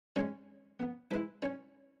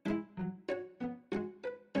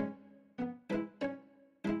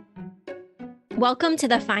Welcome to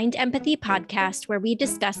the Find Empathy podcast, where we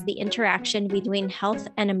discuss the interaction between health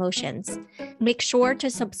and emotions. Make sure to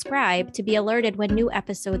subscribe to be alerted when new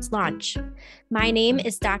episodes launch. My name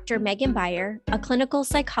is Dr. Megan Beyer, a clinical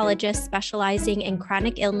psychologist specializing in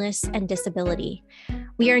chronic illness and disability.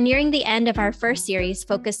 We are nearing the end of our first series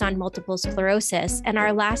focused on multiple sclerosis, and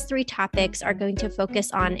our last three topics are going to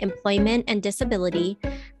focus on employment and disability,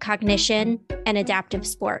 cognition, and adaptive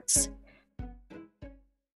sports.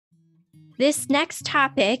 This next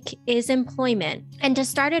topic is employment. And to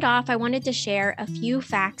start it off, I wanted to share a few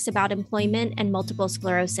facts about employment and multiple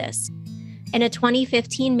sclerosis. In a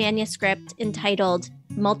 2015 manuscript entitled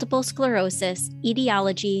Multiple Sclerosis,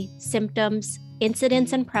 Etiology, Symptoms,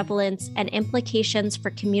 Incidence and Prevalence, and Implications for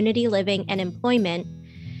Community Living and Employment,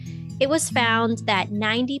 it was found that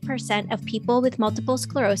 90% of people with multiple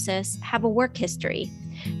sclerosis have a work history.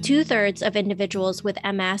 2/3 of individuals with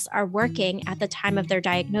MS are working at the time of their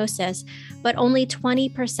diagnosis, but only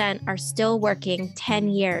 20% are still working 10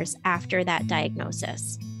 years after that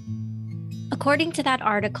diagnosis. According to that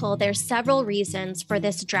article, there's several reasons for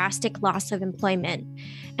this drastic loss of employment,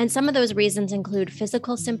 and some of those reasons include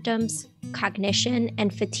physical symptoms, cognition,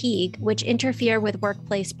 and fatigue, which interfere with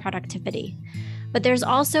workplace productivity. But there's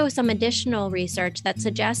also some additional research that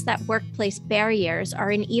suggests that workplace barriers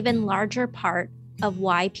are an even larger part of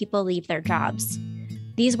why people leave their jobs.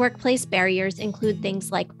 These workplace barriers include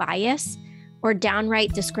things like bias or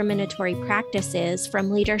downright discriminatory practices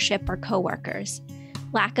from leadership or coworkers,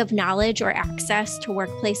 lack of knowledge or access to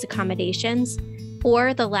workplace accommodations,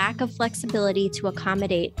 or the lack of flexibility to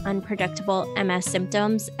accommodate unpredictable MS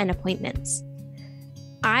symptoms and appointments.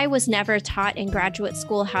 I was never taught in graduate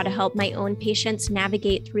school how to help my own patients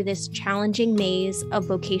navigate through this challenging maze of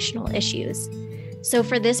vocational issues. So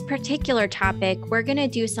for this particular topic, we're going to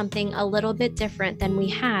do something a little bit different than we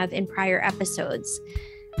have in prior episodes.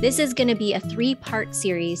 This is going to be a 3-part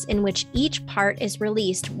series in which each part is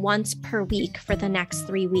released once per week for the next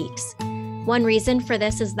 3 weeks. One reason for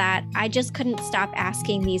this is that I just couldn't stop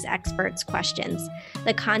asking these experts questions.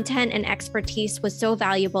 The content and expertise was so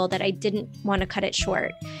valuable that I didn't want to cut it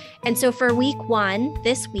short. And so for week 1,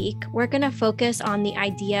 this week, we're going to focus on the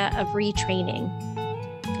idea of retraining.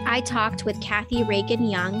 I talked with Reagan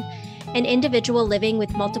Young, an individual living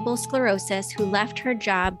with multiple sclerosis who left her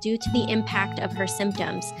job due to the impact of her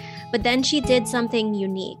symptoms. But then she did something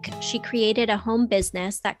unique. She created a home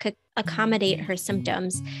business that could accommodate her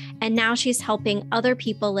symptoms, and now she's helping other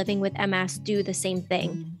people living with MS do the same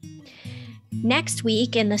thing. Next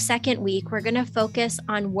week, in the second week, we're going to focus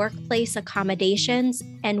on workplace accommodations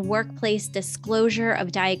and workplace disclosure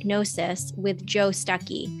of diagnosis with Joe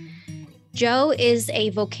Stuckey. Joe is a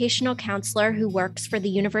vocational counselor who works for the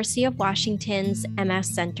University of Washington's MS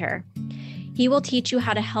Center. He will teach you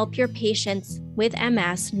how to help your patients with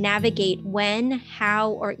MS navigate when,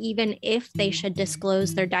 how, or even if they should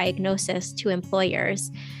disclose their diagnosis to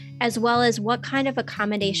employers, as well as what kind of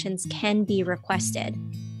accommodations can be requested.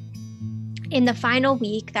 In the final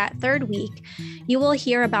week, that third week, you will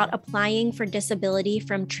hear about applying for disability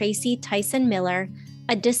from Tracy Tyson Miller,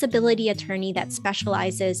 a disability attorney that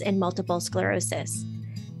specializes in multiple sclerosis.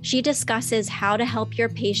 She discusses how to help your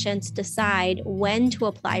patients decide when to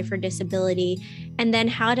apply for disability and then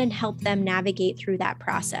how to help them navigate through that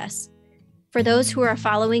process. For those who are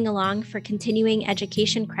following along for continuing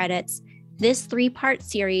education credits, this 3-part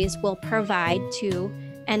series will provide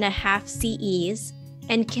 2.5 CEs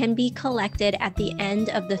and can be collected at the end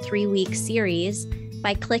of the 3-week series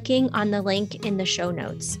by clicking on the link in the show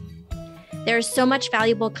notes. There's so much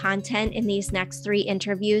valuable content in these next 3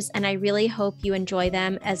 interviews, and I really hope you enjoy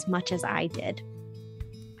them as much as I did.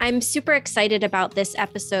 I'm super excited about this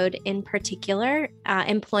episode in particular.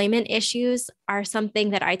 Employment issues are something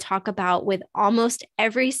that I talk about with almost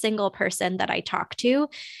every single person that I talk to.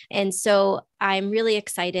 And so I'm really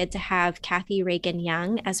excited to have Reagan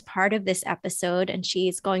Young as part of this episode. And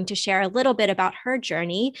she's going to share a little bit about her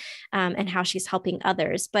journey and how she's helping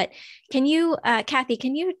others. But can you, Kathy,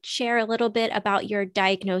 can you share a little bit about your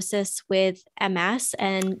diagnosis with MS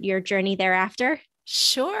and your journey thereafter?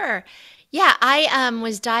 Sure. Yeah, I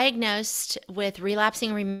was diagnosed with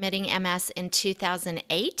relapsing remitting MS in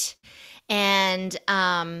 2008. And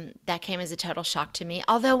that came as a total shock to me.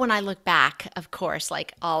 Although when I look back, of course,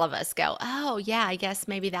 like all of us go, oh, yeah, I guess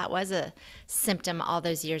maybe that was a symptom all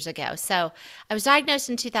those years ago. So I was diagnosed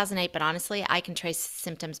in 2008, but honestly, I can trace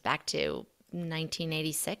symptoms back to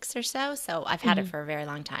 1986 or so. So I've had it for a very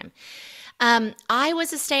long time. I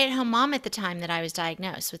was a stay-at-home mom at the time that I was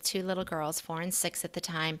diagnosed with 2 little girls, 4 and 6 at the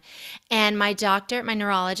time. And my doctor, my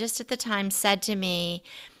neurologist at the time said to me,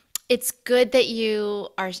 it's good that you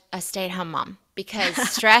are a stay-at-home mom because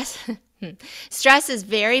stress, Stress is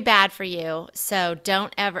very bad for you. So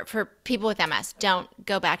don't ever, for people with MS, don't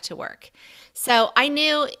go back to work. So I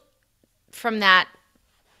knew from that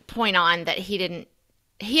point on that he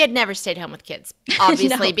had never stayed home with kids,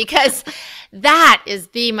 obviously, No. because that is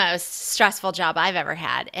the most stressful job I've ever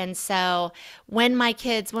had. And so when my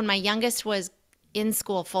youngest was in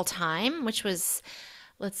school full time, which was,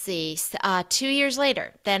 let's see, 2 years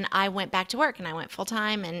later, then I went back to work and I went full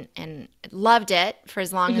time and loved it for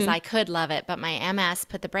as long as I could love it. But my MS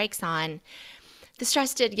put the brakes on. The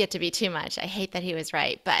stress did get to be too much. I hate that he was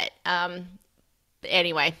right. But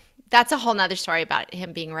anyway, that's a whole nother story about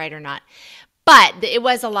him being right or not. But it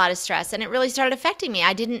was a lot of stress, and it really started affecting me.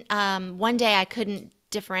 I didn't. One day, I couldn't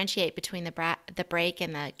differentiate between the brake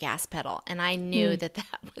and the gas pedal, and I knew that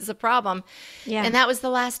was a problem. Yeah. And that was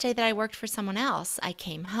the last day that I worked for someone else. I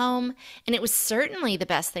came home, and it was certainly the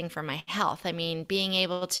best thing for my health. I mean, being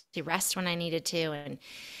able to rest when I needed to, and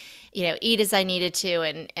eat as I needed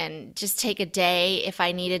to, and just take a day if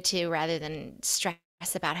I needed to, rather than stress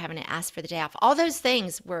about having to ask for the day off. All those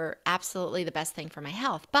things were absolutely the best thing for my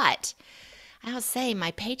health, but I'll say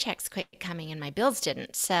my paychecks quit coming and my bills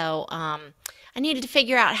didn't. So I needed to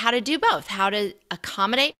figure out how to do both, how to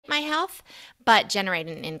accommodate my health, but generate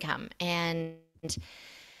an income. And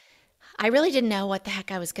I really didn't know what the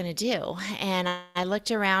heck I was going to do. And I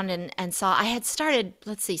looked around and saw I had started,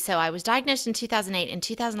 let's see, so I was diagnosed in 2008. In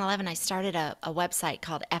 2011, I started a website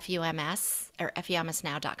called FUMS, or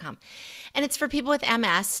FUMSnow.com. And it's for people with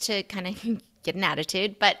MS to kind of get an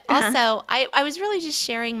attitude. But also, I was really just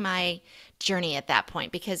sharing my journey at that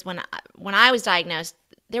point, because when I was diagnosed,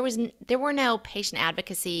 there were no patient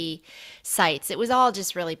advocacy sites. It was all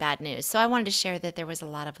just really bad news. So I wanted to share that there was a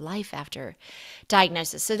lot of life after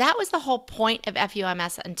diagnosis. So that was the whole point of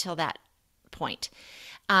FUMS until that point.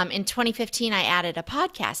 In 2015, I added a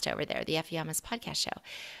podcast over there, the FUMS podcast show.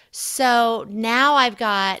 So now I've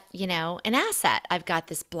got, an asset. I've got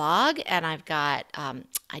this blog, and I've got,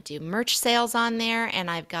 I do merch sales on there, and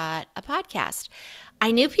I've got a podcast. I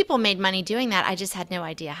knew people made money doing that. I just had no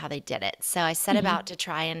idea how they did it. So I set about to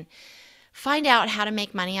try and find out how to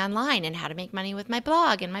make money online and how to make money with my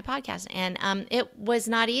blog and my podcast. And it was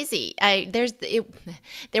not easy.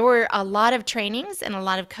 There were a lot of trainings and a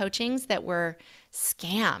lot of coachings that were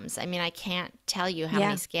scams. I mean, I can't tell you how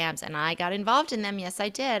many scams. And I got involved in them. Yes, I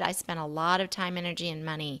did. I spent a lot of time, energy, and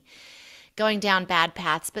money going down bad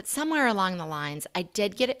paths. But somewhere along the lines, I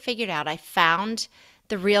did get it figured out. I found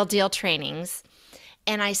the real deal trainings,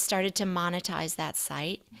 and I started to monetize that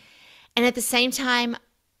site. And at the same time,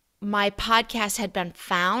 my podcast had been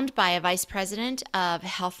found by a vice president of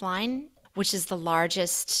Healthline, which is the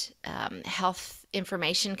largest health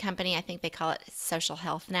information company. I think they call it social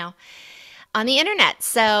health now, on the internet.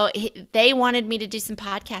 So they wanted me to do some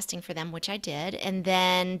podcasting for them, which I did. And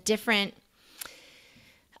then different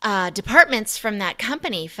departments from that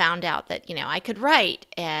company found out that, I could write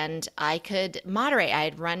and I could moderate. I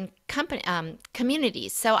had run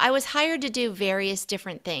communities. So I was hired to do various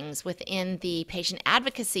different things within the patient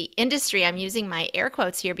advocacy industry. I'm using my air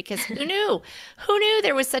quotes here because who knew? Who knew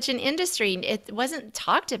there was such an industry? It wasn't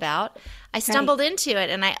talked about. I stumbled into it,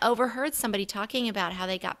 and I overheard somebody talking about how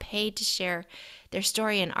they got paid to share their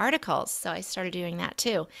story in articles. So I started doing that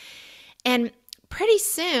too. And pretty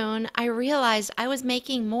soon, I realized I was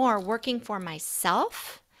making more working for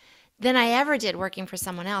myself than I ever did working for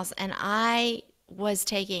someone else. And I was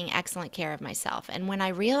taking excellent care of myself. And when I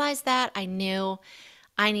realized that, I knew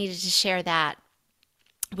I needed to share that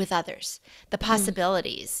with others. The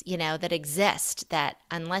possibilities, that exist, that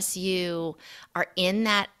unless you are in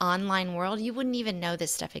that online world, you wouldn't even know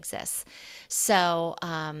this stuff exists. So,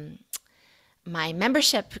 my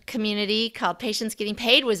membership community called Patients Getting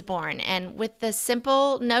Paid was born. And with the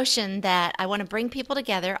simple notion that I want to bring people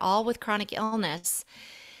together, all with chronic illness,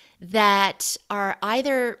 that are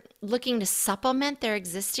either looking to supplement their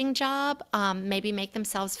existing job, maybe make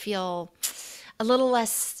themselves feel a little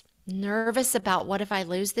less nervous about what if I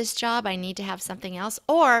lose this job, I need to have something else,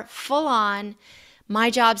 or full on,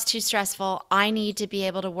 my job's too stressful, I need to be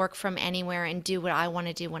able to work from anywhere and do what I want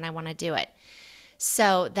to do when I want to do it.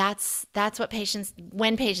 So that's what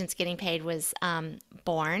when Patients Getting Paid was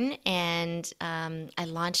born, and I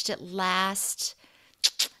launched it last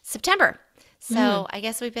September. So I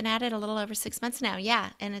guess we've been at it a little over 6 months now.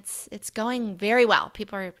 Yeah, and it's going very well.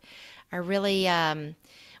 People are really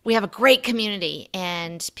we have a great community,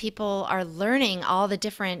 and people are learning all the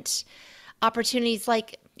different opportunities,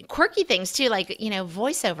 like quirky things too, like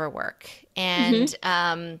voiceover work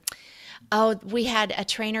and. We had a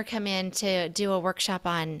trainer come in to do a workshop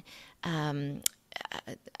on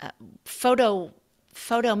photo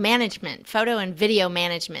photo and video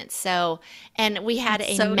management. So, and we had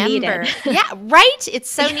It's a so needed. member. Yeah, right. It's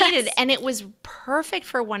so needed. Yes. And it was perfect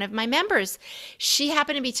for one of my members. She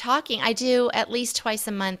happened to be talking. I do at least twice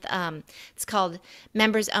a month. It's called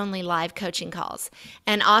members only live coaching calls.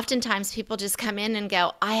 And oftentimes people just come in and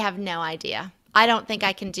go, I have no idea. I don't think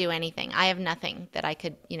I can do anything. I have nothing that I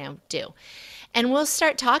could, do. And we'll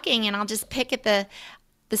start talking and I'll just pick at the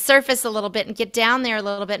surface a little bit and get down there a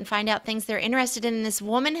little bit and find out things they're interested in. And this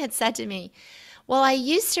woman had said to me, well, I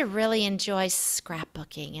used to really enjoy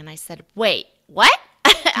scrapbooking. And I said, wait, what?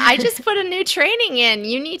 I just put a new training in.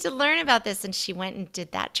 You need to learn about this. And she went and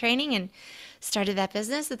did that training and started that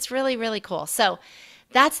business. It's really, really cool. So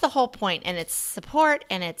that's the whole point. And it's support.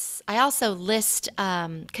 And I also list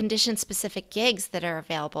condition specific gigs that are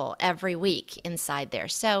available every week inside there.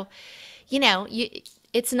 So,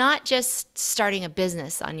 it's not just starting a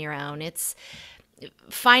business on your own. It's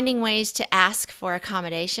finding ways to ask for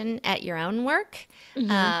accommodation at your own work.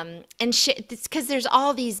 And it's because there's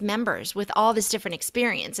all these members with all this different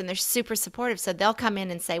experience and they're super supportive. So they'll come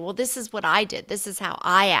in and say, well, this is what I did. This is how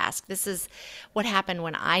I asked. This is what happened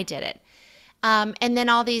when I did it. And then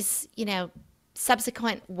all these,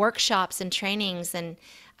 subsequent workshops and trainings. And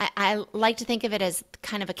I like to think of it as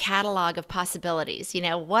kind of a catalog of possibilities.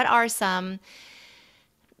 What are some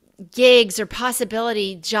gigs or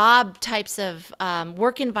possibility job types of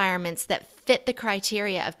work environments that fit the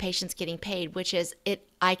criteria of patients getting paid, which is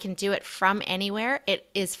I can do it from anywhere. It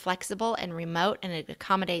is flexible and remote and it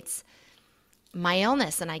accommodates my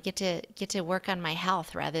illness and I get to work on my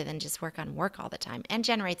health rather than just work on work all the time and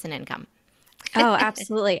generates an income. Oh,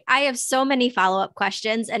 absolutely. I have so many follow-up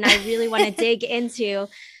questions and I really want to dig into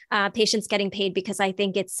patients getting paid because I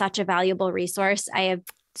think it's such a valuable resource. I have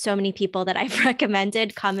so many people that I've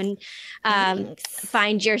recommended come and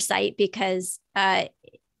find your site because I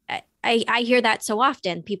hear that so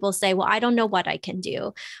often. People say, well, I don't know what I can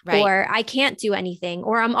do, right, or I can't do anything,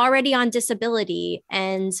 or I'm already on disability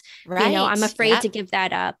and, right, I'm afraid to give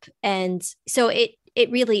that up. And so it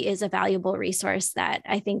really is a valuable resource that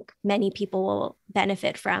I think many people will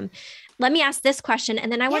benefit from. Let me ask this question. And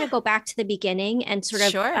then I want to go back to the beginning and sort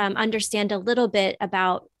of understand a little bit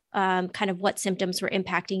about kind of what symptoms were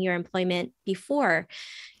impacting your employment before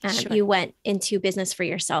you went into business for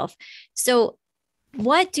yourself. So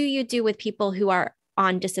what do you do with people who are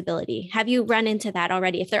on disability? Have you run into that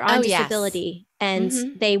already? If they're on disability and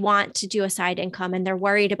they want to do a side income and they're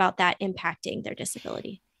worried about that impacting their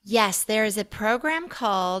disability? Yes, there is a program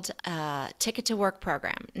called Ticket to Work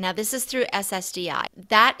program. Now, this is through SSDI.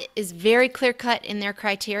 That is very clear-cut in their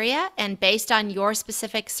criteria, and based on your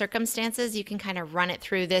specific circumstances, you can kind of run it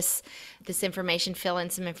through this information, fill in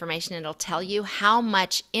some information, and it'll tell you how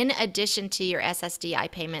much, in addition to your SSDI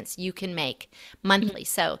payments, you can make monthly.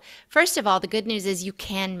 So, first of all, the good news is you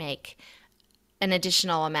can make an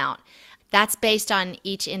additional amount. That's based on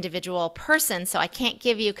each individual person. So I can't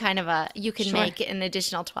give you kind of you can make an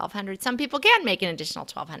additional $1,200. Some people can make an additional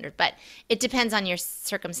 $1,200, but it depends on your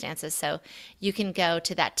circumstances. So you can go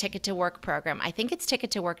to that Ticket to Work program. I think it's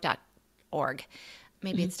tickettowork.org.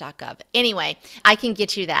 Maybe it's .gov. Anyway, I can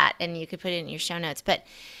get you that and you could put it in your show notes. But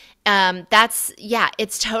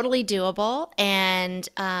it's totally doable and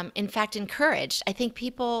in fact encouraged. I think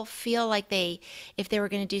people feel like if they were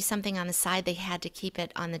going to do something on the side, they had to keep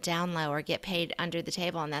it on the down low or get paid under the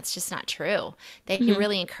table, and that's just not true. They can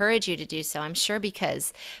really encourage you to do so, I'm sure,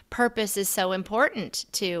 because purpose is so important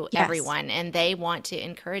to everyone, and they want to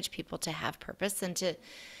encourage people to have purpose and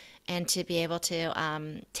to be able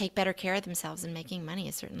to take better care of themselves, and making money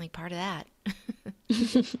is certainly part of that.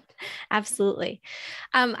 Absolutely.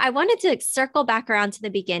 I wanted to circle back around to the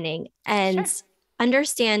beginning and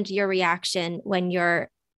understand your reaction when your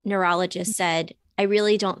neurologist said, I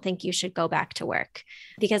really don't think you should go back to work,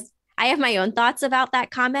 because I have my own thoughts about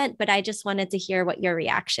that comment, but I just wanted to hear what your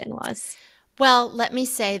reaction was. Well, let me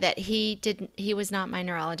say that he was not my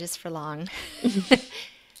neurologist for long.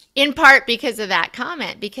 In part because of that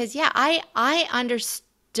comment, because I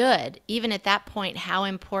understood even at that point how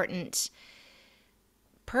important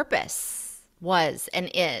purpose was and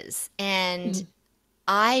is. And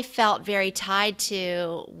I felt very tied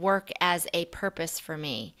to work as a purpose for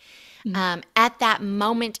me. At that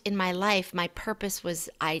moment in my life, my purpose was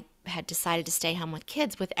I had decided to stay home with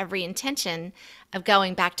kids with every intention of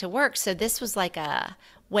going back to work. So this was like a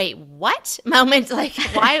wait, what moment? Like,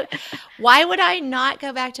 why would I not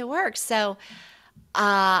go back to work? So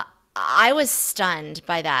I was stunned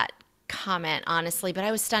by that comment, honestly, but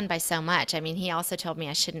I was stunned by so much. I mean, he also told me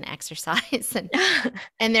I shouldn't exercise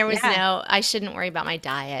and there was Yeah. no, I shouldn't worry about my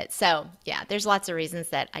diet. So yeah, there's lots of reasons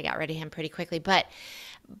that I got rid of him pretty quickly, but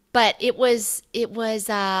it was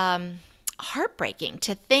heartbreaking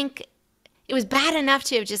to think it was bad enough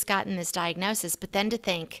to have just gotten this diagnosis, but then to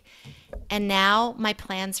think, and now my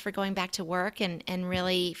plans for going back to work and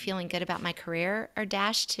really feeling good about my career are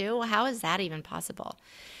dashed too. How is that even possible?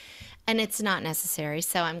 And it's not necessary.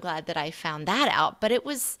 So I'm glad that I found that out. But it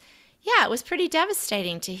was, yeah, it was pretty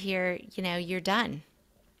devastating to hear, you're done.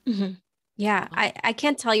 Mhm. Yeah, I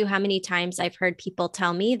can't tell you how many times I've heard people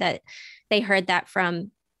tell me that they heard that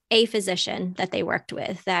from a physician that they worked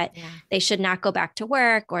with, that Yeah. they should not go back to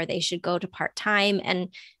work or they should go to part-time, and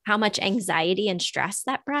how much anxiety and stress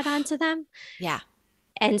that brought onto them. Yeah.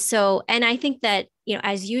 And so, and I think that,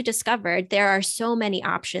 as you discovered, there are so many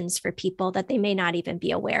options for people that they may not even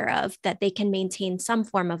be aware of, that they can maintain some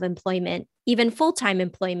form of employment, even full-time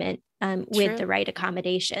employment, with True. the right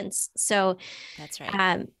accommodations. So, That's right.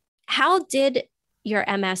 um, how did your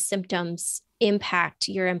MS symptoms impact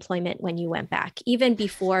your employment when you went back, even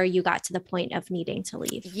before you got to the point of needing to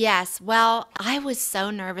leave? Yes. Well, I was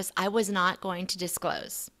so nervous. I was not going to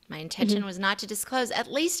disclose. My Mm-hmm. intention was not to disclose,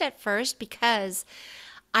 at least at first, because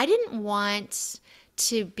I didn't want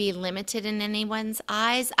to be limited in anyone's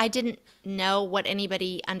eyes. I didn't know what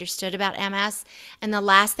anybody understood about MS. And the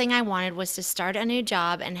last thing I wanted was to start a new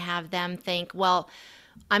job and have them think, well,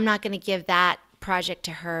 I'm not going to give that project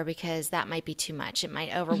to her because that might be too much. It might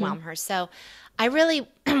Mm-hmm. overwhelm her. So I really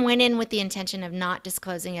went in with the intention of not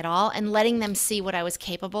disclosing at all and letting them see what I was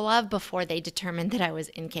capable of before they determined that I was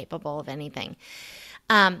incapable of anything.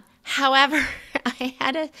 However, I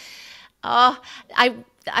had a Oh,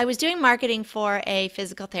 I was doing marketing for a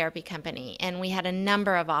physical therapy company, and we had a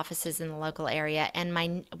number of offices in the local area. And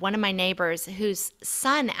my one of my neighbors, whose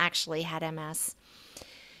son actually had MS,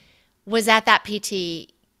 was at that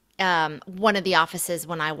PT, one of the offices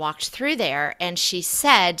when I walked through there, and she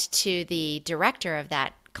said to the director of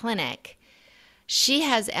that clinic, "She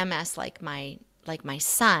has MS like my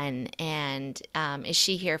son, and is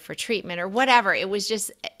she here for treatment or whatever?" It was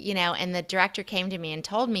just, and the director came to me and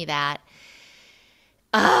told me that.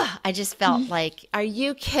 I just felt like, are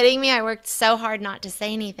you kidding me? I worked so hard not to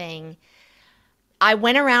say anything. I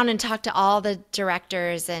went around and talked to all the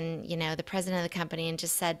directors and, the president of the company and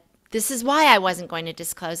just said, this is why I wasn't going to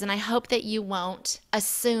disclose. And I hope that you won't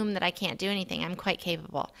assume that I can't do anything. I'm quite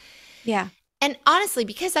capable. Yeah. And honestly,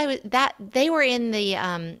 because they were in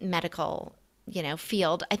the medical,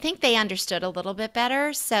 field, I think they understood a little bit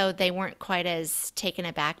better, so they weren't quite as taken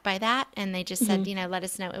aback by that. And they just Mm-hmm. said, let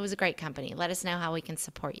us know. It was a great company. Let us know how we can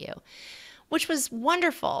support you, which was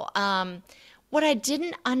wonderful. What I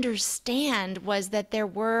didn't understand was that there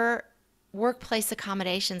were workplace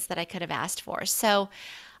accommodations that I could have asked for. So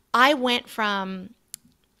I went from,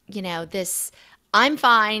 this, I'm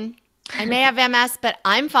fine. I may have MS, but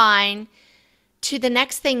I'm fine, to the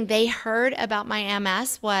next thing they heard about my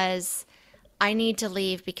MS was, I need to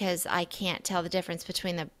leave because I can't tell the difference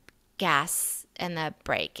between the gas and the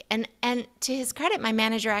brake. And to his credit, my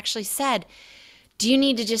manager actually said, "Do you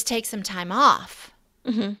need to just take some time off?"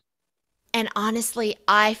 Mm-hmm. And honestly,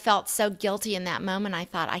 I felt so guilty in that moment. I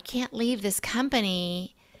thought, I can't leave this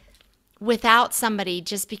company without somebody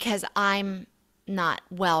just because I'm not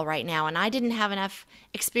well right now. And I didn't have enough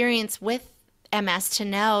experience with MS to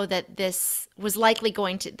know that this was likely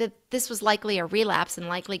a relapse and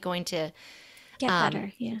likely going to Get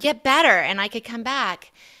better. Yeah. get better and I could come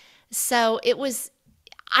back. So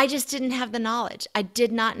I just didn't have the knowledge. I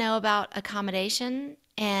did not know about accommodation,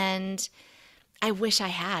 and I wish I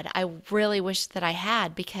had. I really wish that I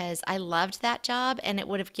had, because I loved that job and it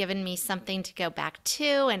would have given me something to go back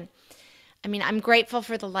to. And I mean, I'm grateful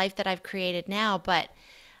for the life that I've created now, but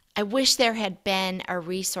I wish there had been a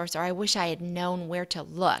resource, or I wish I had known where to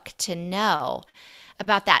look to know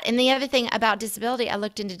about that. And the other thing about disability, I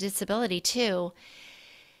looked into disability too.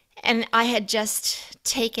 And I had just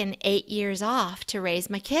taken 8 years off to raise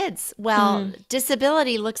my kids. Well, Mm-hmm.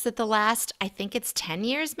 disability looks at the last, I think it's 10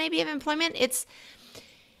 years maybe of employment.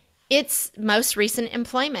 It's most recent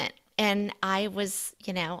employment. And I was,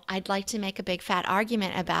 I'd like to make a big fat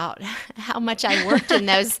argument about how much I worked in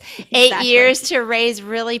those 8 years Exactly. to raise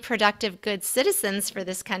really productive, good citizens for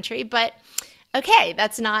this country. But okay,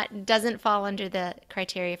 doesn't fall under the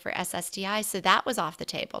criteria for SSDI. So that was off the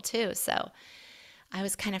table too. So I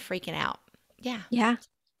was kind of freaking out. Yeah. Yeah.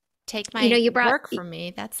 Take You know, my you brought work from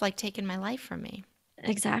me. That's like taking my life from me.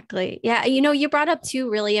 Exactly. Yeah. You brought up two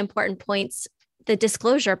really important points. The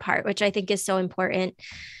disclosure part, which I think is so important.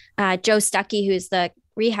 Joe Stuckey, who's the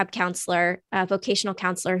rehab counselor, a vocational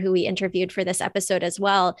counselor who we interviewed for this episode as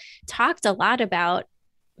well, talked a lot about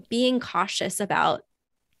being cautious about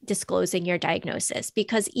disclosing your diagnosis,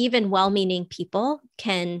 because even well-meaning people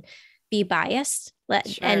can be biased.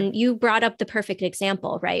 Sure. And you brought up the perfect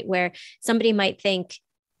example, right? Where somebody might think,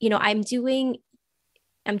 I'm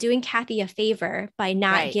doing Kathy a favor by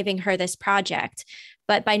not giving her this project,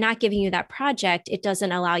 but by not giving you that project, it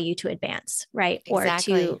doesn't allow you to advance, right?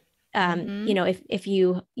 Exactly. Or to if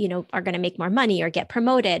you are going to make more money or get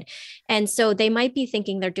promoted. And so they might be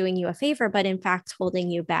thinking they're doing you a favor, but in fact holding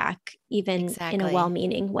you back, even in a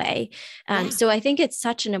well-meaning way. So I think it's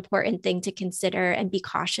such an important thing to consider and be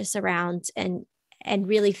cautious around, and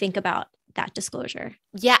really think about that disclosure.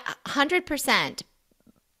 Yeah, 100%.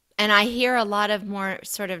 And I hear a lot of more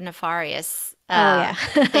sort of nefarious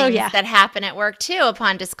things that happen at work too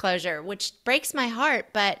upon disclosure, which breaks my heart.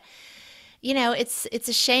 But it's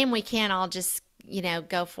a shame we can't all just,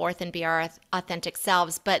 go forth and be our authentic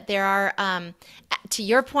selves. But there are, to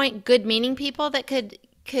your point, good meaning people that could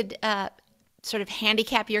sort of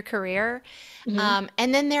handicap your career. Mm-hmm.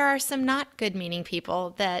 And then there are some not good meaning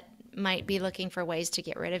people that might be looking for ways to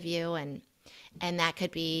get rid of you. And that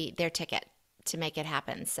could be their ticket to make it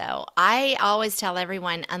happen. So I always tell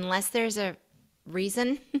everyone, unless there's a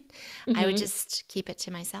reason, I would just keep it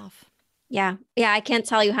to myself. Yeah. I can't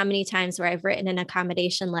tell you how many times where I've written an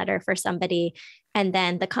accommodation letter for somebody, and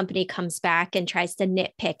then the company comes back and tries to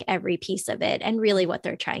nitpick every piece of it. And really what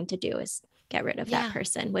they're trying to do is get rid of that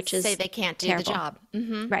person, which is say they can't do terrible. the job.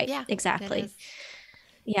 Mm-hmm. Right. Yeah, exactly.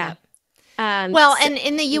 Yeah. Well, and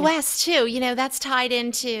in the US too, that's tied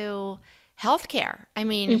into healthcare. I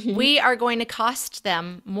mean, we are going to cost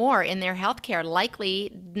them more in their healthcare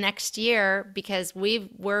likely next year, because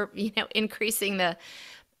we're increasing the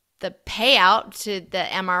payout to the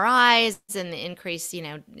MRIs and the increase,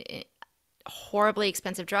 horribly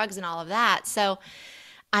expensive drugs and all of that. So,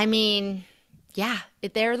 I mean,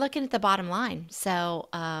 they're looking at the bottom line. So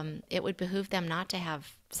it would behoove them not to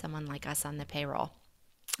have someone like us on the payroll.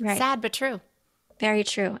 Right. Sad, but true. Very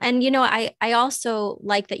true. And, I also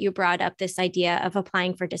like that you brought up this idea of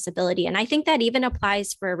applying for disability. And I think that even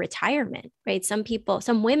applies for retirement, right? Some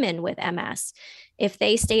women with MS, if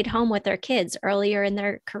they stayed home with their kids earlier in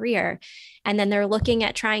their career, and then they're looking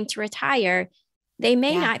at trying to retire, they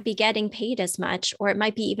may not be getting paid as much, or it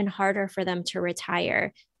might be even harder for them to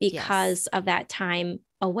retire because of that time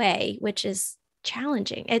away, which is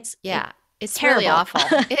challenging. It's terrible. Really awful.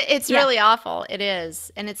 It's really awful. It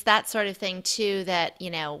is. And it's that sort of thing too, that,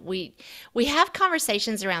 we have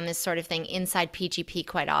conversations around this sort of thing inside PGP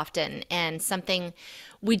quite often. And something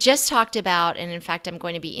we just talked about, and in fact, I'm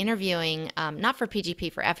going to be interviewing, not for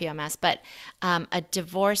PGP, for FUMS, but a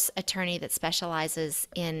divorce attorney that specializes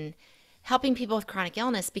in helping people with chronic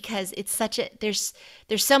illness, because it's there's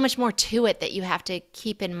so much more to it that you have to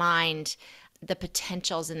keep in mind, the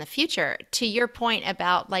potentials in the future. To your point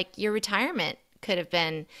about your retirement could have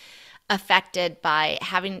been affected by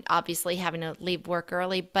having to leave work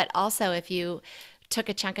early, but also if you took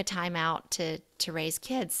a chunk of time out to raise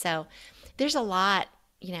kids. So there's a lot,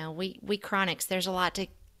 we chronics, there's a lot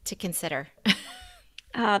to consider.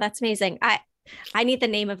 Oh, that's amazing. I need the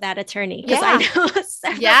name of that attorney, because I know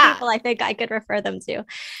several people I think I could refer them to.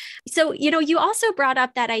 So, you also brought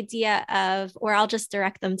up that idea of, or I'll just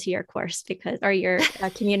direct them to your course or your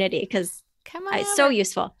community, because it's so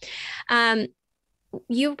useful.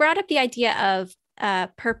 You brought up the idea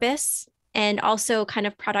of purpose and also kind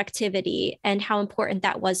of productivity, and how important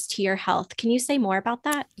that was to your health. Can you say more about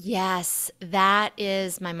that? Yes, that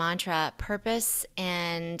is my mantra: purpose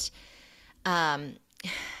and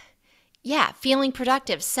feeling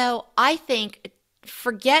productive. So I think,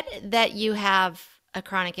 forget that you have a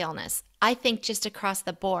chronic illness. I think just across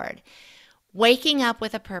the board, waking up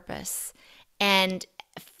with a purpose and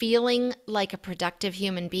feeling like a productive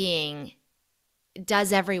human being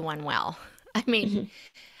does everyone well. I mean,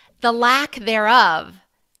 the lack thereof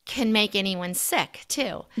can make anyone sick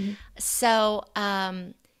too. So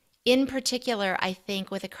in particular, I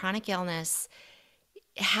think with a chronic illness,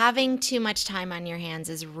 having too much time on your hands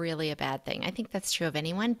is really a bad thing. I think that's true of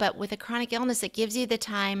anyone, but with a chronic illness, it gives you the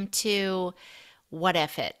time to what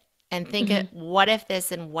if it, and think of what if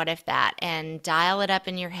this and what if that, and dial it up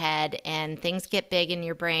in your head, and things get big in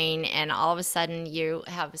your brain, and all of a sudden you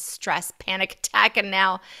have a stress, panic attack, and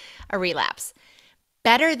now a relapse.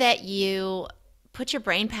 Better that you put your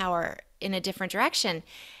brain power in a different direction.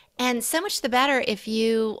 And so much the better if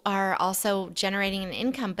you are also generating an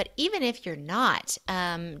income. But even if you're not,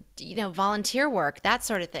 volunteer work, that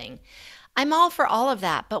sort of thing. I'm all for all of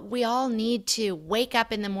that, but we all need to wake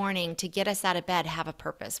up in the morning to get us out of bed, have a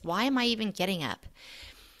purpose. Why am I even getting up?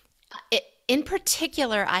 In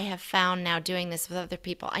particular, I have found now doing this with other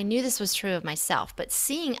people. I knew this was true of myself, but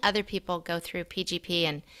seeing other people go through PGP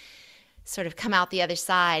and sort of come out the other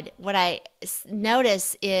side, what I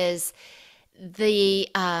notice is the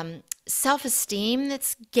self-esteem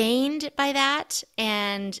that's gained by that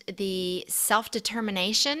and the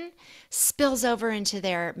self-determination spills over into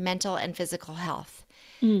their mental and physical health.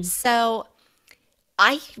 Mm. So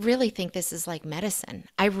I really think this is like medicine.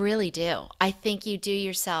 I really do. I think you do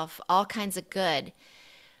yourself all kinds of good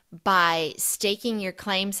by staking your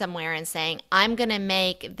claim somewhere and saying, I'm going to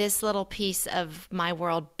make this little piece of my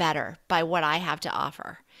world better by what I have to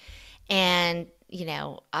offer. And,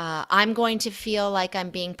 I'm going to feel like I'm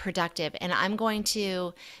being productive and I'm going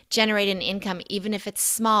to generate an income, even if it's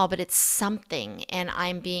small, but it's something. And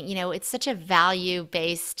I'm being, it's such a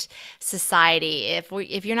value-based society.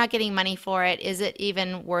 If you're not getting money for it, is it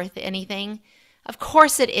even worth anything? Of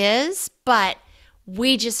course it is, but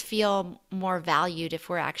we just feel more valued if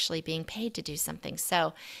we're actually being paid to do something.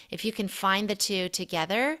 So if you can find the two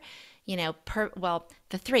together, the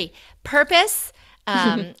three: purpose,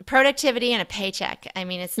 productivity, and a paycheck. I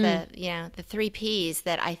mean, it's the three P's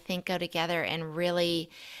that I think go together and really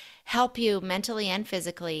help you mentally and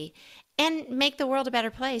physically and make the world a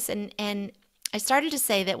better place. And I started to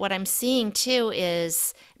say that what I'm seeing too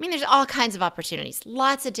is, there's all kinds of opportunities,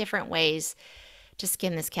 lots of different ways to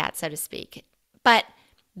skin this cat, so to speak. But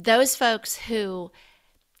those folks who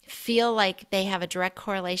feel like they have a direct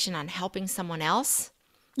correlation on helping someone else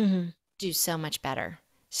do so much better.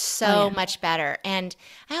 Much better. And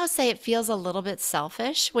I always say it feels a little bit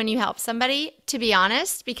selfish when you help somebody, to be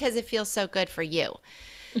honest, because it feels so good for you.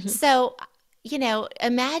 Mm-hmm. So,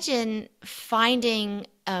 imagine finding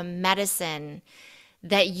a medicine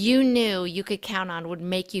that you knew you could count on would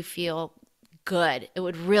make you feel good. It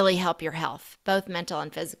would really help your health, both mental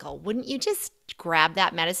and physical. Wouldn't you just grab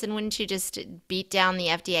that medicine? Wouldn't you just beat down the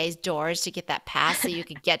FDA's doors to get that pass so you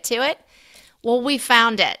could get to it? Well, we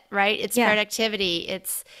found it, right? It's productivity.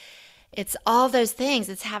 It's all those things.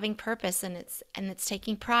 It's having purpose and it's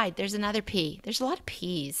taking pride. There's another P. There's a lot of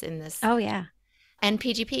P's in this. Oh yeah. And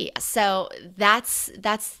PGP. So that's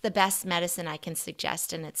the best medicine I can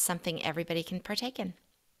suggest, and it's something everybody can partake in.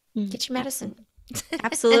 Get your medicine.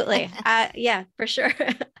 Absolutely. Yeah, for sure.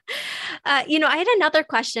 I had another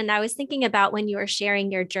question I was thinking about when you were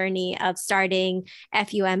sharing your journey of starting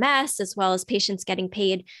FUMS as well as patients getting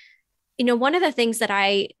paid. One of the things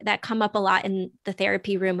that come up a lot in the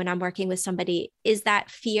therapy room when I'm working with somebody is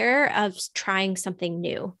that fear of trying something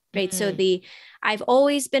new, right? Mm-hmm. So I've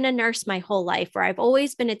always been a nurse my whole life, or I've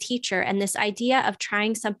always been a teacher. And this idea of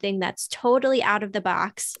trying something that's totally out of the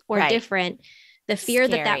box or different, the fear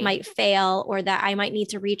that might fail or that I might need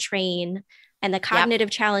to retrain and the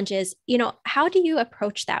cognitive challenges, how do you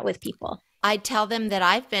approach that with people? I tell them that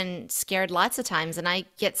I've been scared lots of times, and I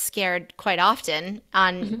get scared quite often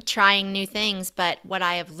on trying new things. But what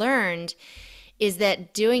I have learned is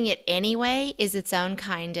that doing it anyway is its own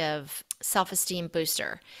kind of self-esteem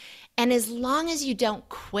booster. And as long as you don't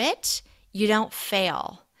quit, you don't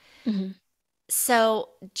fail. Mm-hmm. So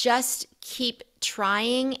just keep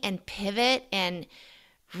trying and pivot and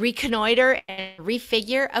reconnoiter and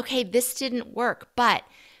refigure. Okay, this didn't work, but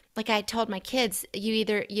like I told my kids, you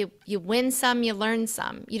win some, you learn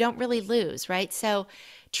some. You don't really lose, right? So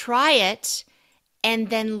try it and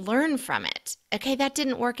then learn from it. Okay, that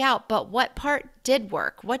didn't work out, but what part did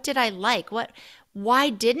work? What did I like? Why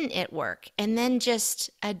didn't it work? And then just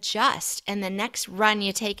adjust. And the next run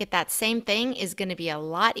you take at that same thing is going to be a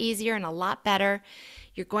lot easier and a lot better.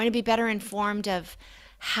 You're going to be better informed of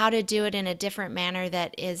how to do it in a different manner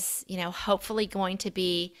that is, hopefully going to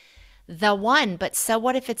be the one. But so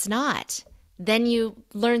what if it's not? Then you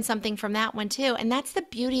learn something from that one too. And that's the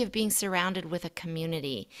beauty of being surrounded with a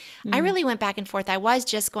community. I really went back and forth. I was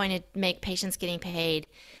just going to make Patients Getting Paid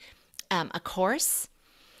a course,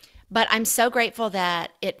 but I'm so grateful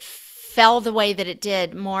that it fell the way that it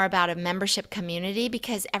did, more about a membership community,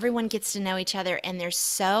 because everyone gets to know each other and they're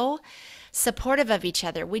so supportive of each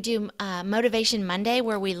other. We do Motivation Monday,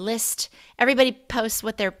 where we list, everybody posts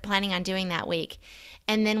what they're planning on doing that week.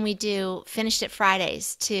 And then we do Finished It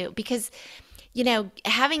Fridays too, because,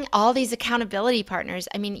 having all these accountability partners,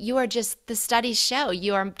 you are just, the studies show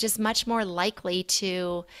you are just much more likely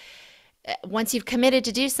to, once you've committed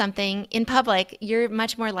to do something in public, you're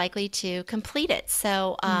much more likely to complete it.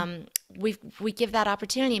 So we give that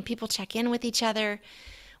opportunity, and people check in with each other.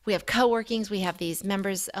 We have co-workings. We have these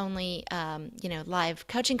members only, live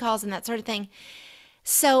coaching calls and that sort of thing.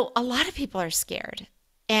 So a lot of people are scared.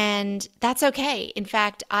 And that's okay. In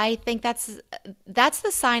fact, I think that's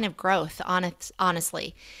the sign of growth,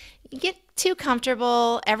 honestly. You get too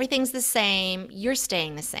comfortable, everything's the same, you're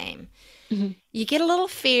staying the same. Mhm. You get a little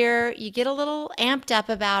fear, you get a little amped up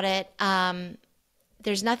about it.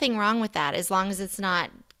 There's nothing wrong with that as long as it's not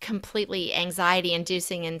completely anxiety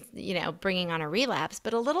inducing and, bringing on a relapse.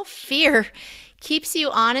 But a little fear keeps you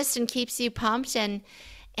honest and keeps you pumped and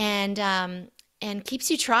and keeps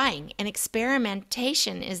you trying. And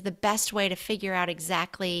experimentation is the best way to figure out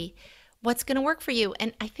exactly what's going to work for you.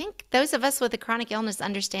 And I think those of us with a chronic illness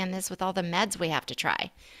understand this with all the meds we have to try.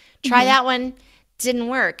 Try Mhm. that one, didn't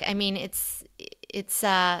work. I mean, it's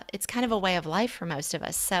kind of a way of life for most of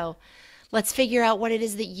us. So let's figure out what it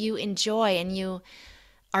is that you enjoy and you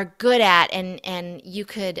are good at and you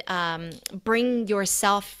could bring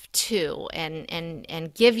yourself to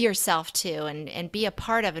and give yourself to and be a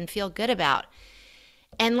part of and feel good about.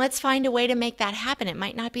 And let's find a way to make that happen. It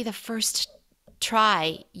might not be the first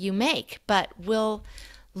try you make, but we'll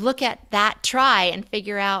look at that try and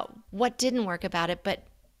figure out what didn't work about it, but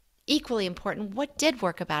equally important, what did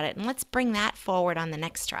work about it? And let's bring that forward on the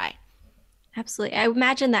next try. Absolutely. I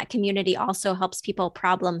imagine that community also helps people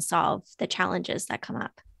problem solve the challenges that come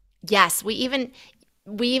up. Yes, we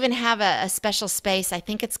even have a special space. I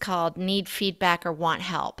think it's called Need Feedback or Want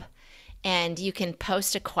Help. And you can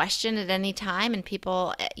post a question at any time and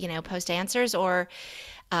people, post answers. Or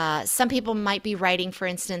some people might be writing, for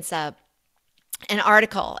instance, an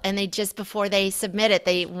article and they just before they submit it,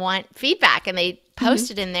 they want feedback and they Mhm.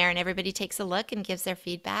 post it in there and everybody takes a look and gives their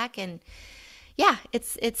feedback. And yeah,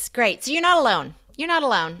 it's great. So you're not alone. You're not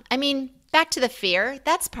alone. I mean, back to the fear.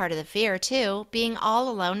 That's part of the fear too, being all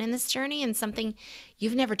alone in this journey and something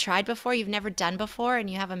you've never tried before, you've never done before, and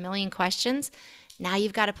you have a million questions. Now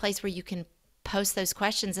you've got a place where you can post those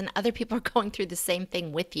questions and other people are going through the same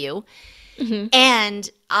thing with you. Mhm. And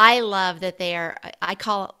I love that they are I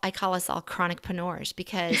call us all chronicpreneurs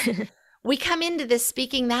because we come into this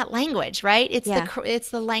speaking that language, right? Yeah. It's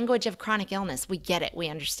the language of chronic illness. We get it, we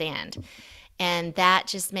understand. And that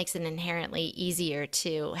just makes it inherently easier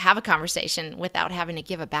to have a conversation without having to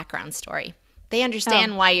give a background story. They Oh,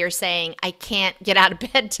 understand why you're saying, I can't get out of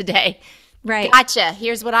bed today. right. Gotcha.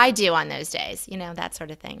 Here's what I do on those days, that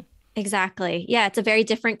sort of thing. Exactly. Yeah, it's a very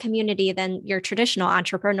different community than your traditional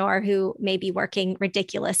entrepreneur who may be working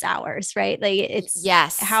ridiculous hours, right? Like it's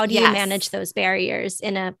Yes, how do you manage yes. those barriers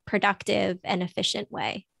in a productive and efficient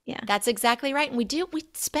way? Yeah. That's exactly right. And we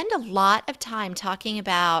spend a lot of time talking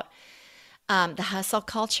about the hustle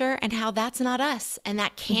culture and how that's not us and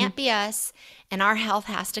that Mhm. can't be us and our health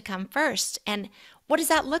has to come first. And what does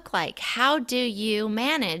that look like? How do you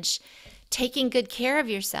manage taking good care of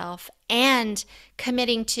yourself and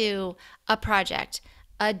committing to a project,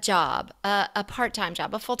 a job, a part-time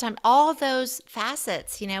job, a full-time, all those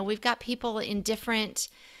facets? We've got people in different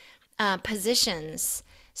positions.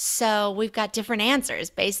 So we've got different answers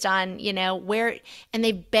based on, where, and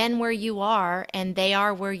they've been where you are and they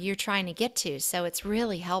are where you're trying to get to. So it's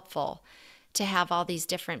really helpful to have all these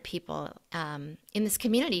different people in this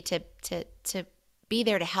community to be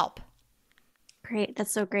there to help. Great.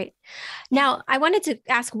 That's so great. Yeah, Now, I wanted to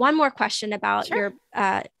ask one more question about sure.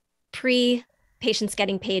 your pre patients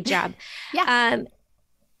getting paid job. Yeah. Um,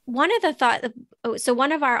 one of the thought so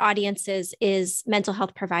one of our audiences is mental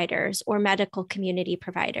health providers or medical community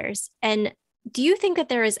providers. And do you think that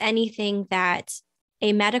there is anything that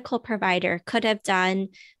a medical provider could have done,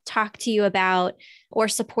 talked to you about, or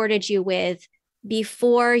supported you with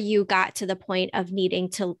before you got to the point of needing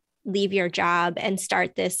to leave your job and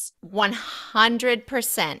start this?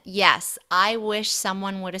 100%. Yes. I wish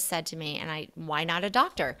someone would have said to me, why not a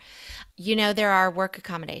doctor? There are work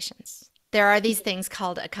accommodations. There are these things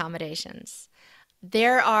called accommodations.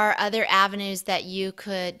 There are other avenues that you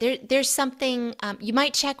could, there's something, you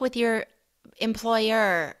might check with your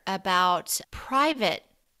employer about private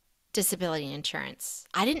disability insurance.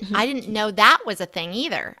 I didn't, Mhm. I didn't know that was a thing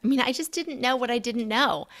either. I mean, I just didn't know what I didn't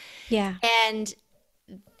know. Yeah. And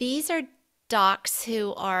these are docs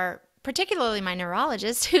who are, particularly my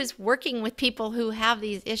neurologist, who's working with people who have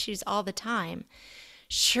these issues all the time.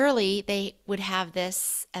 Surely they would have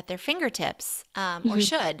this at their fingertips, or Mhm.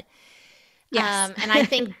 should. Yes. And I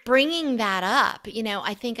think bringing that up,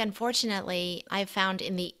 I think unfortunately I've found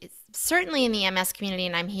certainly in the MS community,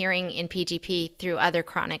 and I'm hearing in PGP through other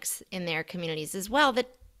chronics in their communities as well, that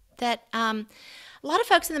a lot of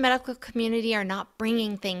folks in the medical community are not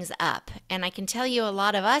bringing things up. And I can tell you a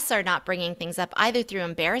lot of us are not bringing things up either through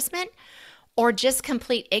embarrassment or just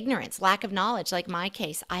complete ignorance, lack of knowledge. Like my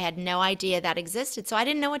case, I had no idea that existed, so I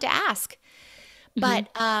didn't know what to ask. Mhm.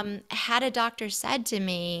 But had a doctor said to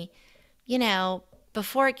me, you know,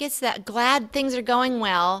 before it gets that, glad things are going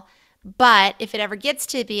well. But if it ever gets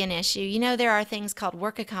to be an issue, you know, there are things called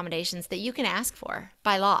work accommodations that you can ask for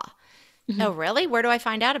by law. Mhm. Oh, really? Where do I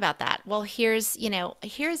find out about that? Well, here's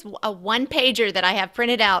a one pager that I have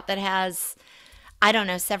printed out that has, I don't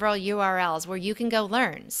know, several URLs where you can go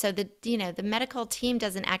learn. So that, the medical team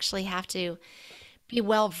doesn't actually have to be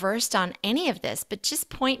well versed on any of this, but just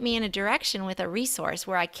point me in a direction with a resource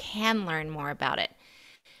where I can learn more about it.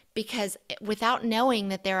 Because without knowing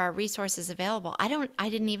that there are resources available, I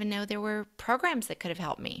didn't even know there were programs that could have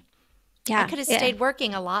helped me. I Yeah, could have yeah, stayed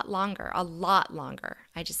working a lot longer, a lot longer.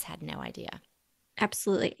 I just had no idea.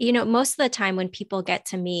 absolutely. Most of the time when people get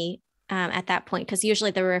to me at that point, because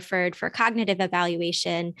usually they're referred for cognitive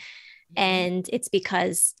evaluation, hmm and it's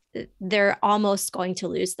because they're almost going to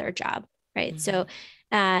lose their job, right? hmm So,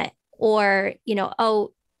 or,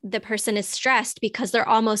 oh, the person is stressed because they're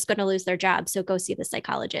almost going to lose their job. So go see the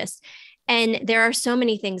psychologist. And there are so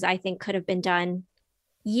many things I think could have been done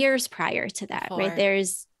years prior to that, right?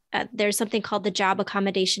 Before. There's something called the Job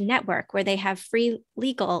Accommodation Network where they have free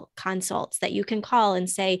legal consults that you can call and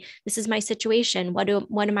say, "This is my situation. What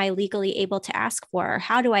am I legally able to ask for? Or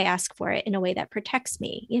how do I ask for it in a way that protects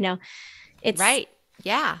me?" It's Right.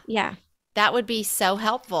 Yeah. yeah, That would be so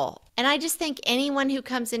helpful. And I just think anyone who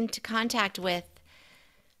comes into contact with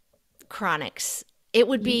chronics, it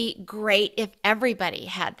would Mhm. be great if everybody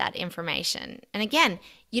had that information. And again,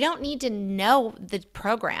 you don't need to know the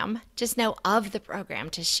program, just know of the program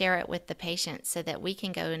to share it with the patient so that we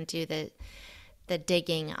can go and do the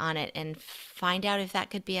digging on it and find out if that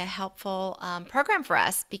could be a helpful program for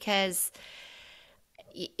us. Because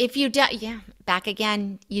if you don't, yeah, back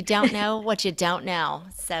again, you don't know what you don't know.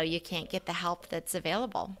 So you can't get the help that's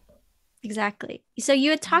available. Exactly. So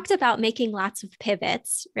you had talked about making lots of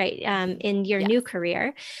pivots, right, in your new Yes.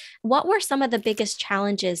 career. What were some of the biggest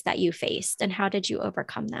challenges that you faced, and how did you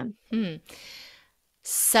overcome them? Hmm.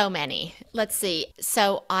 So many. Let's see.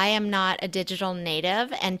 So I am not a digital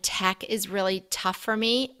native, and tech is really tough for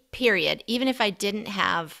me, period. Even if I didn't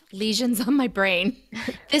have lesions on my brain,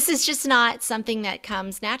 this is just not something that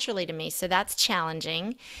comes naturally to me. So that's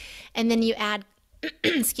challenging. And then you add,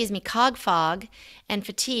 excuse me, cog fog and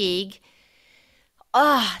fatigue.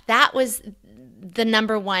 Oh, that was the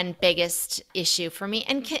number one biggest issue for me,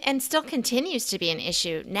 and still continues to be an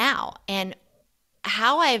issue now. And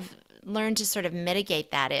how I've learned to sort of mitigate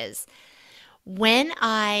that is when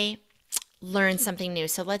I learn something new.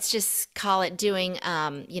 So let's just call it doing,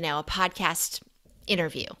 a podcast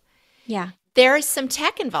interview. Yeah. There is some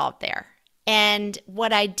tech involved there. And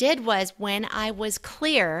what I did was when I was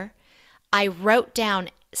clear, I wrote down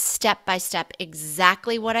step by step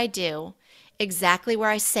exactly what I do, exactly where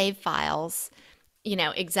I save files,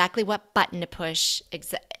 exactly what button to push,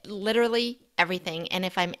 literally everything. And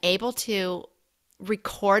if I'm able to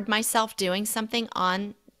record myself doing something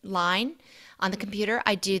online on the computer,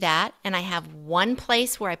 I do that. And I have one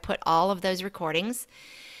place where I put all of those recordings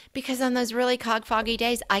because on those really cog foggy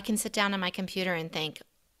days, I can sit down on my computer and think,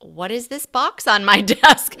 what is this box on my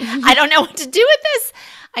desk? I don't know what to do with this.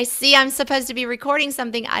 I see I'm supposed to be recording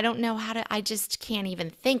something. I don't know I just can't even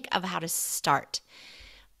think of how to start.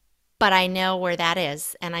 But I know where that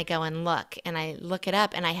is. And I go and I look it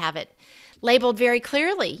up and I have it labeled very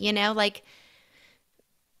clearly, like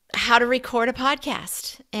how to record a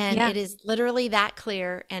podcast. And Yeah. it is literally that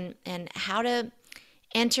clear, and how to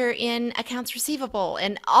enter in accounts receivable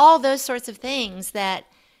and all those sorts of things that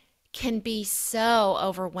can be so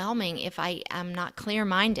overwhelming if I am not clear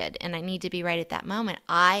minded and I need to be right at that moment.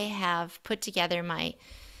 I have put together my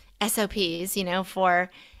SOPs,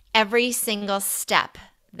 for every single step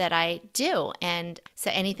that I do. And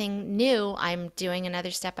so anything new, I'm doing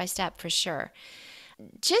another step by step for sure.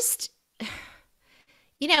 Just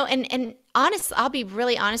and honest, I'll be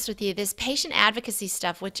really honest with you. This patient advocacy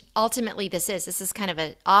stuff, which ultimately this is kind of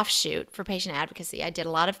an offshoot for patient advocacy. I did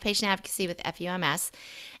a lot of patient advocacy with FUMS,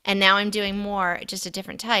 and now I'm doing more, just a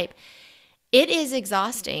different type. It is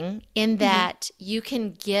exhausting in Mhm. that you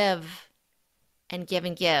can give and give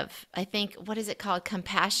and give. I think, what is it called?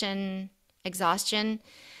 Compassion exhaustion.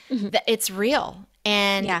 Mhm. It's real.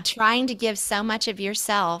 And Yeah. trying to give so much of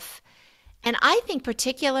yourself. And I think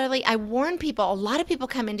particularly, I warn people, a lot of people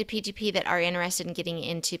come into PGP that are interested in getting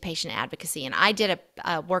into patient advocacy. And I did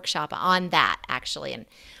a workshop on that actually, and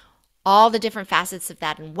all the different facets of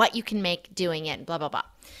that and what you can make doing it, and blah, blah, blah.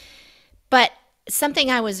 But something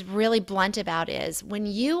I was really blunt about is when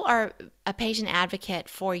you are a patient advocate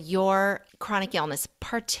for your chronic illness,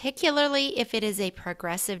 particularly if it is a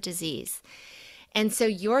progressive disease, and so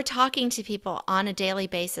you're talking to people on a daily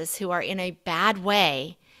basis who are in a bad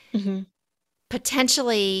way, Mhm.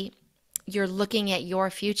 potentially you're looking at your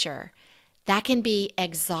future, that can be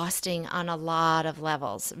exhausting on a lot of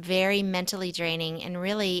levels, very mentally draining and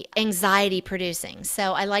really anxiety producing.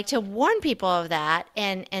 So I like to warn people of that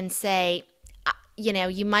and say,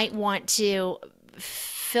 you might want to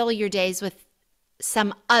fill your days with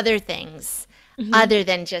some other things other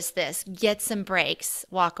than just this. Get some breaks,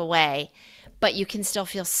 walk away, but you can still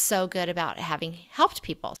feel so good about having helped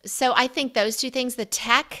people. So I think those two things, the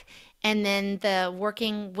tech and then the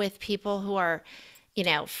working with people who are,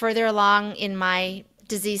 further along in my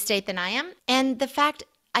disease state than I am. And the fact,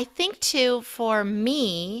 I think too, for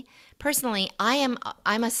me personally, I'm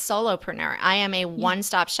a solopreneur. I am a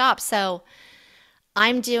one-stop shop. So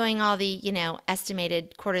I'm doing all the,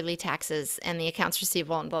 estimated quarterly taxes and the accounts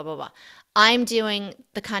receivable and blah, blah, blah. I'm doing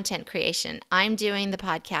the content creation. I'm doing the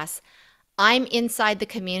podcasts. I'm inside the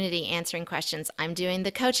community answering questions. I'm doing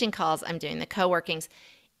the coaching calls. I'm doing the co-workings.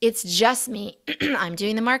 It's just me. I'm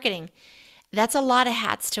doing the marketing. That's a lot of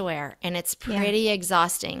hats to wear, and it's pretty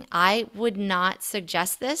exhausting. I would not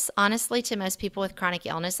suggest this, honestly, to most people with chronic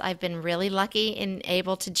illness. I've been really lucky and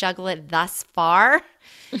able to juggle it thus far.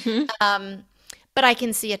 But I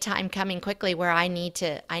can see a time coming quickly where I need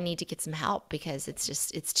to get some help because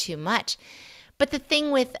it's too much. But the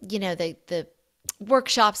thing with, the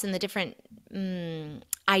workshops and the different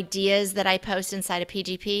ideas that I post inside of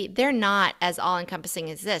PGP, they're not as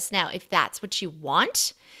all-encompassing as this. Now, if that's what you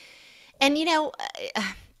want, and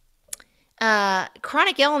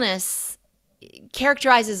chronic illness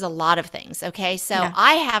characterizes a lot of things, okay? So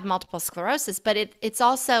I have multiple sclerosis, but it's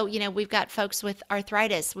also, we've got folks with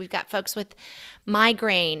arthritis, we've got folks with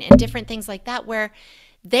migraine and different things like that where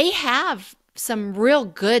they have some real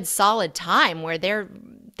good solid time where they're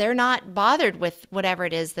not bothered with whatever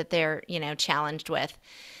it is that they're, challenged with.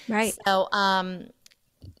 Right. So,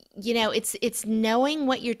 it's knowing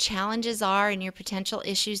what your challenges are and your potential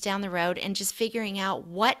issues down the road and just figuring out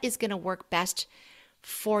what is going to work best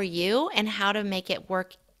for you and how to make it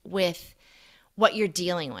work with what you're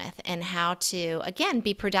dealing with and how to, again,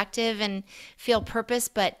 be productive and feel purpose,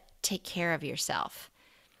 but take care of yourself.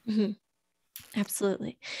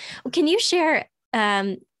 Absolutely. Well, can you share,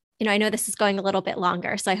 I know this is going a little bit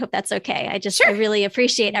longer, so I hope that's okay. I really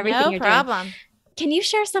appreciate everything you're doing. No problem. Can you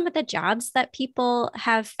share some of the jobs that people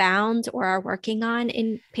have found or are working on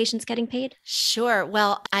in patients getting paid? Sure.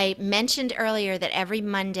 Well, I mentioned earlier that every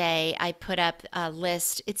Monday I put up a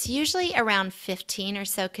list. It's usually around 15 or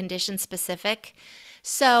so condition specific.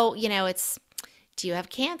 So, it's, do you have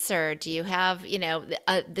cancer? Do you have,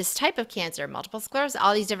 this type of cancer, multiple sclerosis,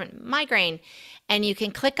 all these different migraine? And you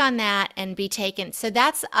can click on that and be taken. So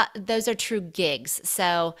those are true gigs.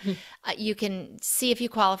 So you can see if you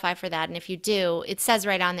qualify for that. And if you do, it says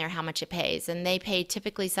right on there how much it pays. And they pay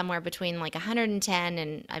typically somewhere between like $110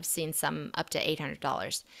 and I've seen some up to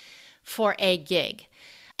 $800 for a gig.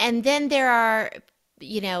 And then there are,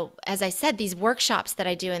 as I said, these workshops that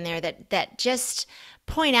I do in there that just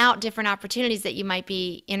point out different opportunities that you might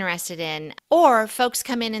be interested in. Or folks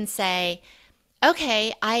come in and say,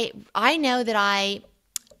 okay, I know that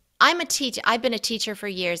I'm a teacher. I've been a teacher for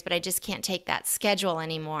years, but I just can't take that schedule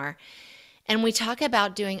anymore. And we talk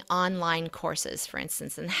about doing online courses, for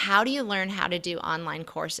instance, and how do you learn how to do online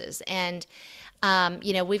courses? And,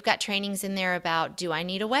 we've got trainings in there about, do I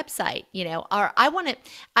need a website? Or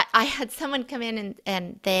I had someone come in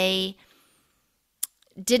and they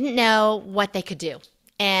didn't know what they could do.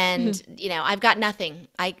 And, I've got nothing.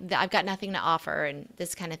 I've got nothing to offer and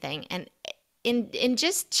this kind of thing. And in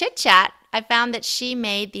just chit chat, I found that she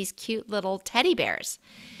made these cute little teddy bears.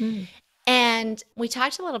 And we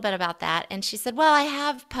talked a little bit about that. And she said, well, I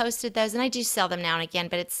have posted those and I do sell them now and again,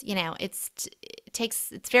 but it's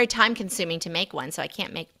very time consuming to make one. So I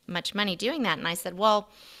can't make much money doing that. And I said, well,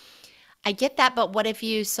 I get that. But what if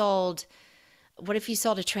you sold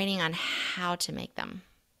a training on how to make them?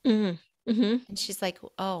 And she's like,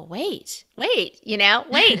 oh, wait,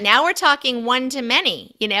 now we're talking one to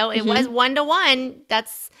many, it was one to one.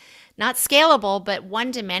 That's not scalable, but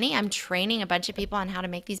one to many. I'm training a bunch of people on how to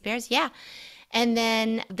make these bears. Yeah. And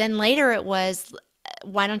then later it was,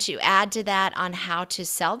 why don't you add to that on how to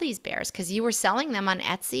sell these bears? Because you were selling them on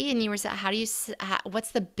Etsy and you were,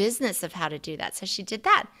 what's the business of how to do that? So she did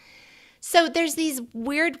that. So there's these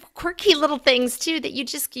weird, quirky little things too that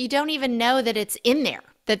you don't even know that it's in there.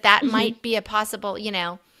 That might be a possible,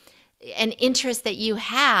 an interest that you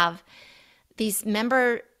have. These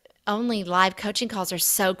member-only live coaching calls are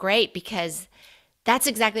so great because that's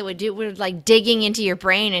exactly what we do. We're like digging into your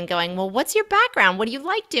brain and going, well, what's your background? What do you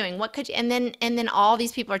like doing? What could you? And then all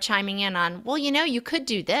these people are chiming in on, well, you could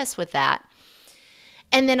do this with that.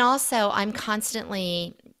 And then also I'm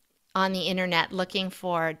constantly on the internet looking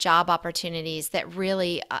for job opportunities that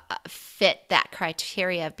really fit that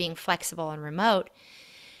criteria of being flexible and remote.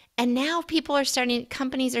 And now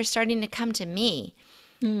companies are starting to come to me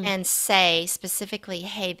and say specifically,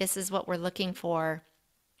 hey, this is what we're looking for.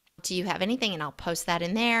 Do you have anything? And I'll post that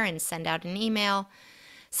in there and send out an email.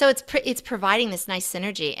 So it's providing this nice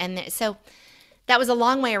synergy. And so that was a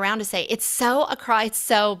long way around to say it's so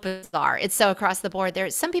bizarre. It's so across the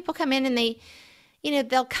board. Some people come in and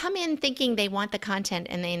they'll come in thinking they want the content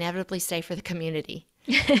and they inevitably stay for the community.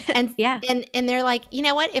 And yeah. And they're like, you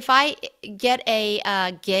know what? If I get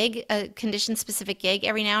a gig, a condition specific gig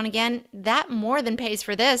every now and again, that more than pays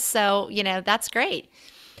for this. So, that's great.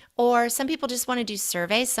 Or some people just want to do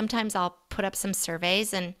surveys. Sometimes I'll put up some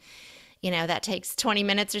surveys and, that takes 20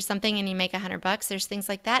 minutes or something and you make $100. There's things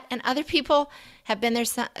like that. And other people have been there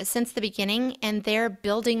since the beginning and they're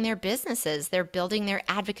building their businesses. They're building their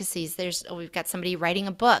advocacies. We've got somebody writing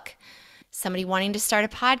a book, somebody wanting to start a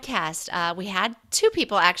podcast. We had 2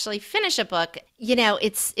 people actually finish a book.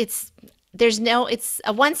 It's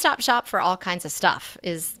a one-stop shop for all kinds of stuff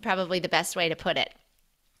is probably the best way to put it.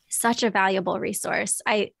 Such a valuable resource.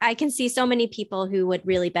 I can see so many people who would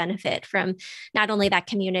really benefit from not only that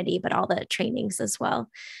community, but all the trainings as well.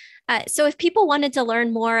 So if people wanted to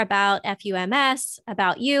learn more about FUMS,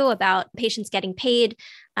 about you, about patients getting paid,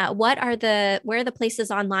 where are the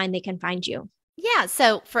places online they can find you? Yeah.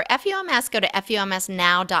 So for FUMS, go to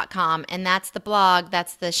FUMSnow.com, and that's the blog,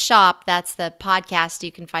 that's the shop, that's the podcast.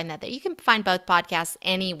 You can find that there. You can find both podcasts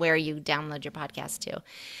anywhere you download your podcast to.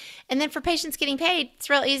 And then for Patients Getting Paid, it's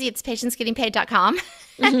real easy. It's patientsgettingpaid.com.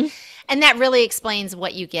 Mm-hmm. And that really explains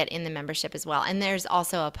what you get in the membership as well. And there's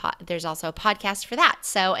also a podcast for that.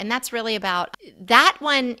 So, and that's really about that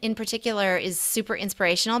one in particular is super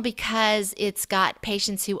inspirational because it's got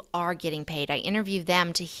patients who are getting paid. I interview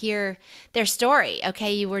them to hear their story.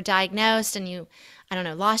 Okay, you were diagnosed and you,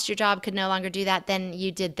 lost your job, could no longer do that. Then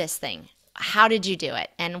you did this thing. How did you do it?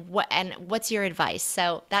 And what's your advice?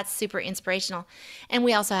 So that's super inspirational. And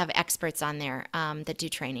we also have experts on there that do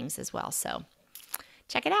trainings as well. So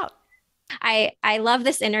check it out. I love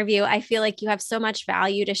this interview. I feel like you have so much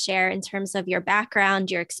value to share in terms of your background,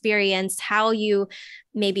 your experience, how you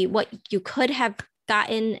maybe what you could have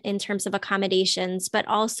gotten in terms of accommodations, but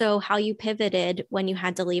also how you pivoted when you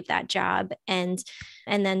had to leave that job and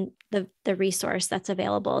then the resource that's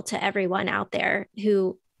available to everyone out there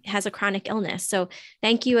who has a chronic illness. So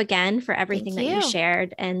thank you again for everything that you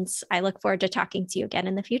shared. And I look forward to talking to you again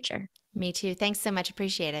in the future. Me too. Thanks so much.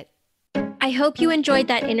 Appreciate it. I hope you enjoyed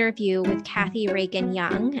that interview with Kathy Reagan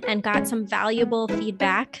Young and got some valuable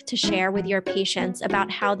feedback to share with your patients about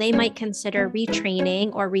how they might consider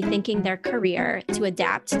retraining or rethinking their career to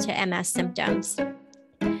adapt to MS symptoms.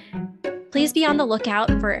 Please be on the lookout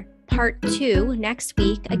for Part 2 next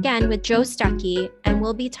week, again with Joe Stuckey, and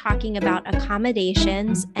we'll be talking about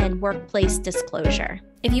accommodations and workplace disclosure.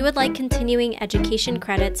 If you would like continuing education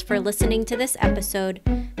credits for listening to this episode,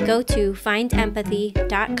 go to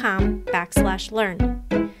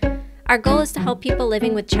findempathy.com/learn. Our goal is to help people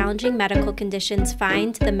living with challenging medical conditions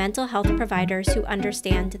find the mental health providers who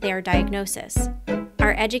understand their diagnosis.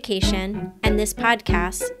 Our education and this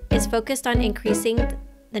podcast is focused on increasing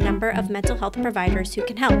the number of mental health providers who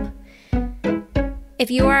can help. If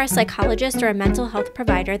you are a psychologist or a mental health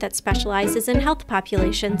provider that specializes in health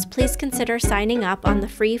populations, please consider signing up on the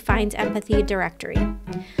free Find Empathy directory.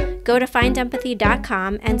 Go to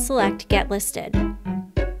findempathy.com and select Get Listed.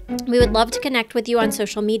 We would love to connect with you on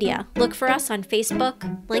social media. Look for us on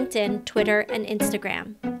Facebook, LinkedIn, Twitter, and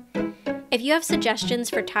Instagram. If you have suggestions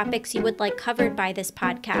for topics you would like covered by this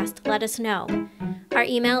podcast, let us know. Our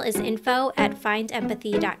email is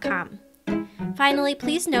info@findempathy.com. Finally,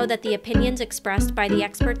 please know that the opinions expressed by the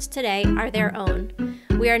experts today are their own.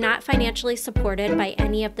 We are not financially supported by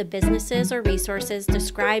any of the businesses or resources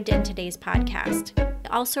described in today's podcast.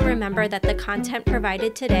 Also remember that the content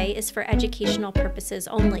provided today is for educational purposes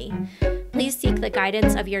only. Please seek the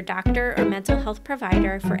guidance of your doctor or mental health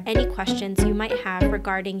provider for any questions you might have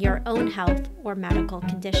regarding your own health or medical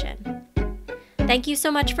condition. Thank you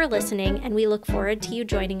so much for listening, and we look forward to you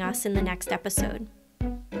joining us in the next episode.